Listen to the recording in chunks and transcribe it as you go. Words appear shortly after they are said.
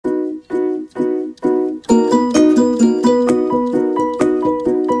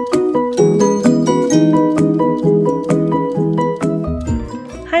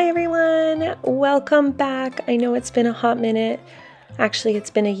Welcome back. I know it's been a hot minute. Actually,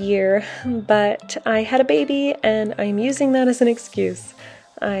 it's been a year, but I had a baby and I'm using that as an excuse.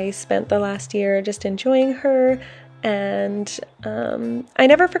 I spent the last year just enjoying her, and I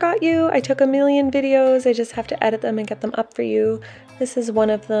never forgot you. I took a million videos. I just have to edit them and get them up for you. This is one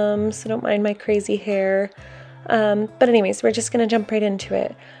of them, so don't mind my crazy hair. But anyways, we're just gonna jump right into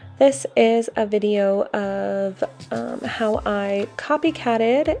it. This is a video of how I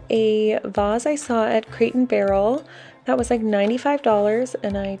copycatted a vase I saw at Crate & Barrel. That was like $95,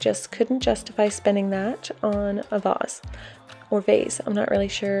 and I just couldn't justify spending that on a vase or vase. I'm not really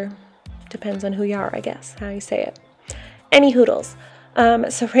sure. Depends on who you are, I guess, how you say it. Any hoodles.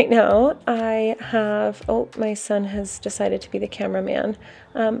 So right now I have, oh, my son has decided to be the cameraman,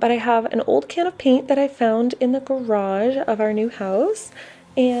 but I have an old can of paint that I found in the garage of our new house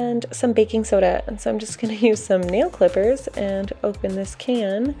and some baking soda. And so I'm just going to use some nail clippers and open this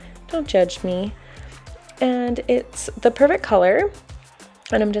can. Don't judge me. And it's the perfect color.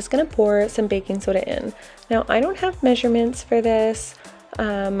 And I'm just going to pour some baking soda in. Now, I don't have measurements for this,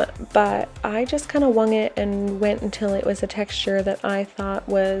 but I just kind of wung it and went until it was a texture that I thought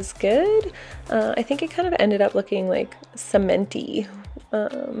was good. I think it kind of ended up looking like cementy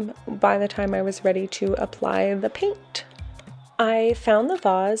by the time I was ready to apply the paint. I found the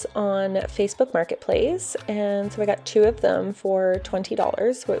vase on Facebook Marketplace, and so I got two of them for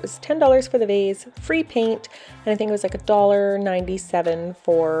 $20. So it was $10 for the vase, free paint, and I think it was like $1.97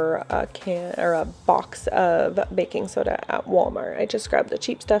 for a can or a box of baking soda at Walmart. I just grabbed the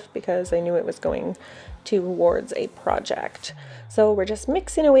cheap stuff because I knew it was going towards a project. So we're just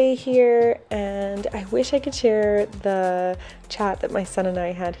mixing away here, and I wish I could share the chat that my son and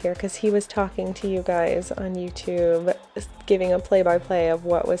I had here, because he was talking to you guys on YouTube, giving a play-by-play of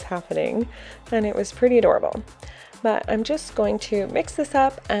what was happening, and it was pretty adorable. But I'm just going to mix this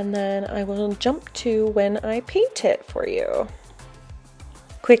up, and then I will jump to when I paint it for you.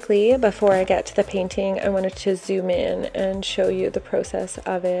 Quickly, before I get to the painting, I wanted to zoom in and show you the process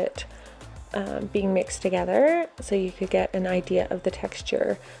of it being mixed together so you could get an idea of the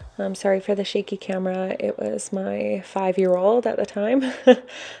texture. Sorry for the shaky camera. It was my 5-year-old at the time.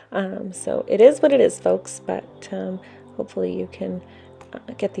 So it is what it is, folks, but hopefully you can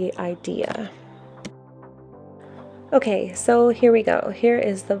get the idea. Okay, so here we go. Here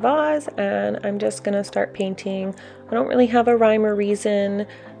is the vase, and I'm just gonna start painting. I don't really have a rhyme or reason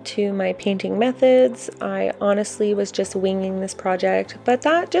to my painting methods. I honestly was just winging this project, but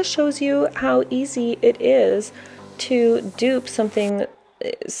that just shows you how easy it is to dupe something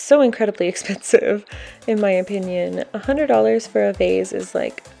so incredibly expensive, in my opinion. $100 for a vase is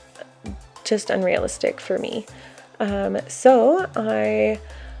like just unrealistic for me. So I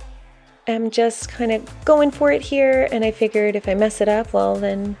am just kind of going for it here, and I figured if I mess it up, well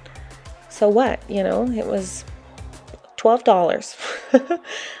then, so what, you know, it was $12.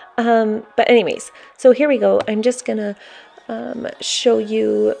 But anyways, so here we go. I'm just gonna show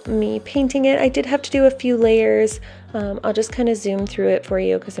you me painting it. I did have to do a few layers. I'll just kind of zoom through it for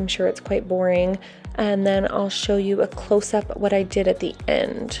you because I'm sure it's quite boring, and then I'll show you a close-up of what I did at the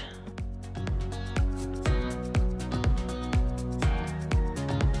end.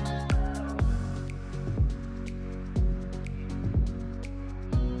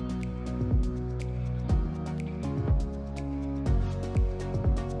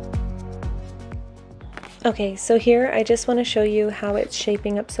 Okay, so here I just want to show you how it's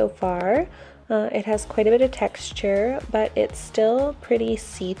shaping up so far. It has quite a bit of texture, but it's still pretty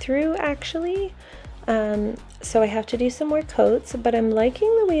see-through actually. So I have to do some more coats, but I'm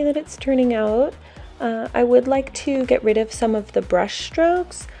liking the way that it's turning out. I would like to get rid of some of the brush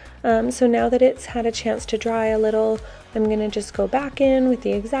strokes. So now that it's had a chance to dry a little, I'm going to just go back in with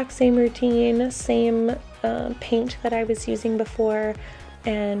the exact same routine, same paint that I was using before,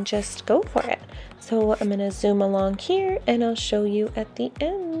 and just go for it. So I'm going to zoom along here and I'll show you at the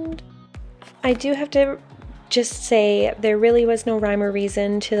end. I do have to just say there really was no rhyme or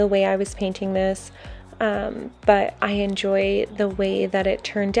reason to the way I was painting this, but I enjoy the way that it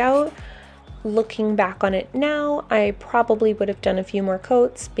turned out. Looking back on it now, I probably would have done a few more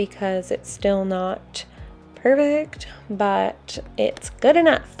coats because it's still not perfect, but it's good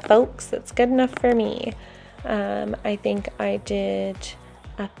enough, folks. It's good enough for me. I think I did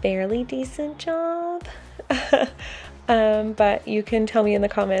a fairly decent job. But you can tell me in the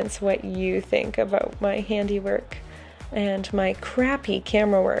comments what you think about my handiwork and my crappy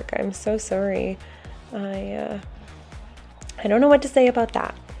camera work. I'm so sorry. I don't know what to say about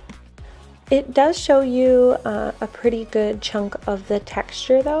that. It does show you a pretty good chunk of the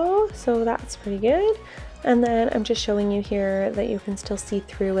texture though, so that's pretty good. And then I'm just showing you here that you can still see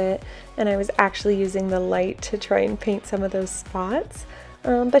through it, and I was actually using the light to try and paint some of those spots.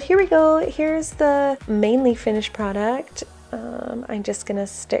 But here we go. Here's the mainly finished product. I'm just gonna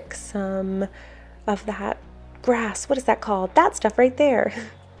stick some of that grass. What is that called? That stuff right there.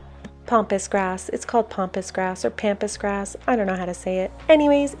 Pampas grass. It's called pampas grass or pampas grass. I don't know how to say it.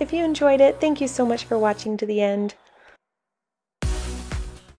 Anyways, if you enjoyed it, thank you so much for watching to the end.